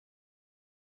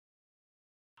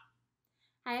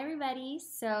Hi everybody!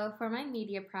 So for my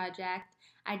media project,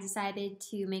 I decided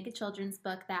to make a children's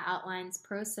book that outlines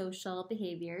prosocial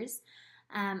behaviors.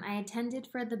 I intended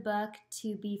for the book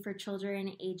to be for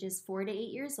children ages 4 to 8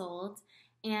 years old,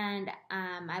 and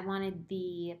I wanted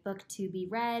the book to be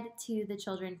read to the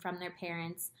children from their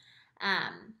parents.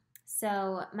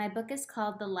 So my book is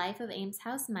called The Life of Ames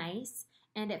House Mice,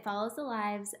 and it follows the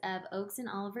lives of Oakes and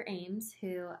Oliver Ames,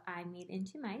 who I made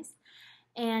into mice.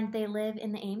 And they live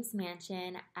in the Ames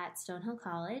mansion at Stonehill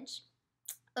College.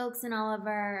 Oakes and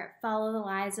Oliver follow the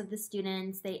lives of the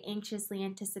students. They anxiously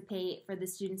anticipate for the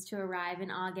students to arrive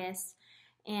in August,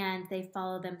 and they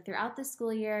follow them throughout the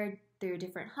school year through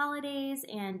different holidays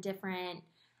and different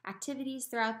activities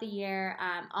throughout the year,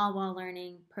 all while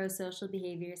learning prosocial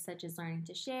behaviors such as learning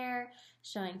to share,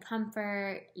 showing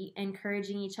comfort,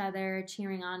 encouraging each other,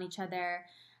 cheering on each other.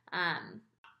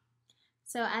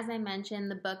 So as I mentioned,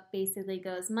 the book basically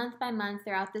goes month by month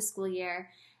throughout the school year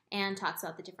and talks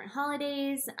about the different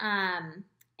holidays and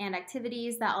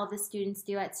activities that all the students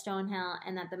do at Stonehill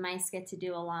and that the mice get to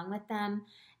do along with them.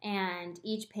 And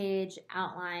each page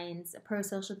outlines a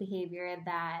prosocial behavior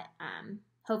that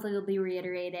hopefully will be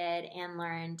reiterated and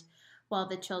learned while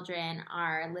the children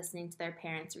are listening to their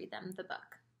parents read them the book.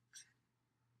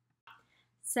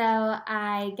 So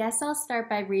I guess I'll start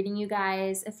by reading you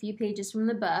guys a few pages from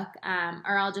the book,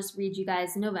 or I'll just read you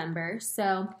guys November.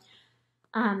 So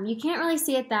you can't really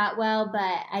see it that well,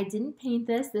 but I didn't paint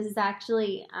this. This is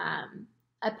actually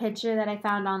a picture that I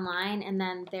found online, and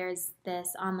then there's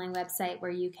this online website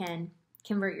where you can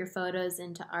convert your photos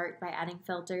into art by adding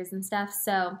filters and stuff.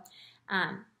 So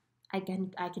I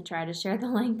can try to share the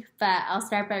link, but I'll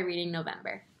start by reading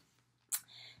November.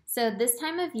 So this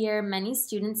time of year, many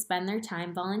students spend their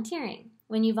time volunteering.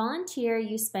 When you volunteer,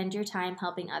 you spend your time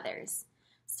helping others.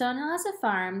 Stonehill has a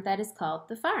farm that is called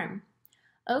the farm.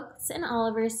 Oakes and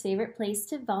Oliver's favorite place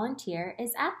to volunteer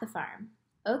is at the farm.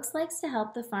 Oakes likes to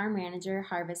help the farm manager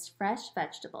harvest fresh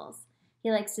vegetables.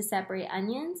 He likes to separate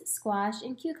onions, squash,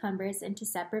 and cucumbers into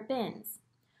separate bins.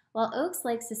 While Oakes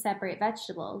likes to separate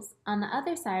vegetables, on the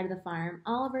other side of the farm,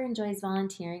 Oliver enjoys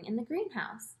volunteering in the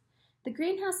greenhouse. The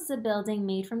greenhouse is a building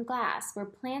made from glass where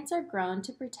plants are grown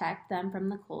to protect them from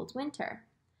the cold winter.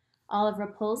 Oliver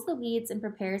pulls the weeds and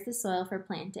prepares the soil for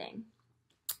planting.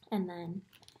 And then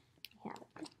we have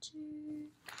a picture.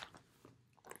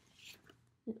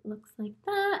 It looks like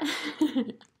that.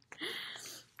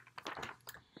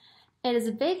 It is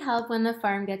a big help when the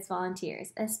farm gets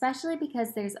volunteers, especially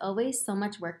because there's always so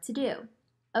much work to do.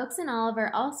 Oakes and Oliver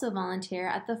also volunteer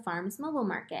at the farm's mobile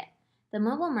market. The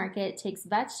mobile market takes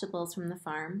vegetables from the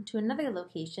farm to another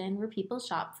location where people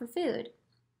shop for food.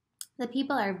 The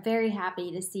people are very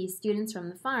happy to see students from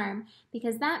the farm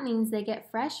because that means they get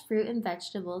fresh fruit and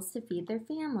vegetables to feed their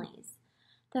families.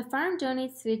 The farm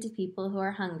donates food to people who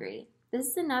are hungry. This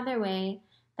is another way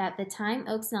that the time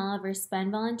Oakes and Oliver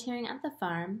spend volunteering at the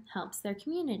farm helps their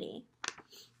community.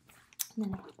 And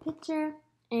then I have a picture.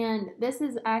 And this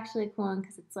is actually a cool one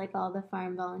because it's like all the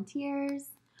farm volunteers.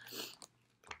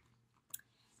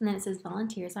 And then it says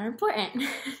volunteers are important.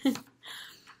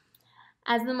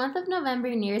 As the month of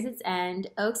November nears its end,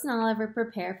 Oakes and Oliver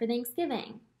prepare for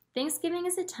Thanksgiving. Thanksgiving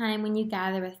is a time when you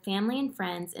gather with family and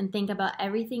friends and think about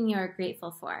everything you are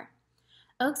grateful for.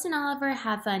 Oakes and Oliver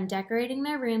have fun decorating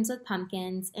their rooms with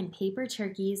pumpkins and paper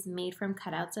turkeys made from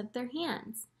cutouts of their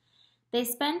hands. They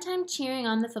spend time cheering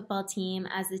on the football team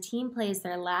as the team plays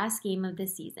their last game of the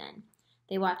season.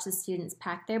 They watch the students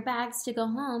pack their bags to go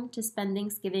home to spend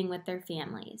Thanksgiving with their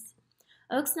families.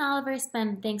 Oakes and Oliver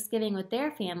spend Thanksgiving with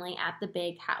their family at the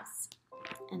big house.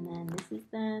 And then this is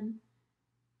them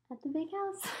at the big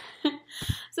house.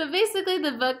 So basically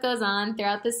the book goes on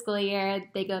throughout the school year.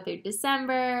 They go through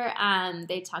December.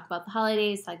 They talk about the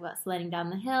holidays, talk about sledding down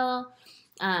the hill,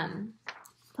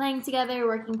 playing together,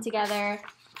 working together,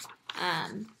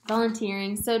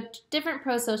 volunteering. So different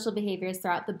prosocial behaviors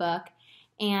throughout the book.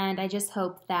 And I just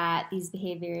hope that these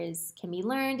behaviors can be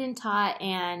learned and taught,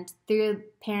 and through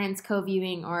parents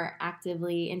co-viewing or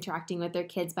actively interacting with their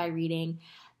kids by reading,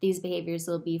 these behaviors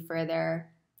will be further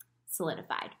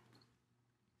solidified.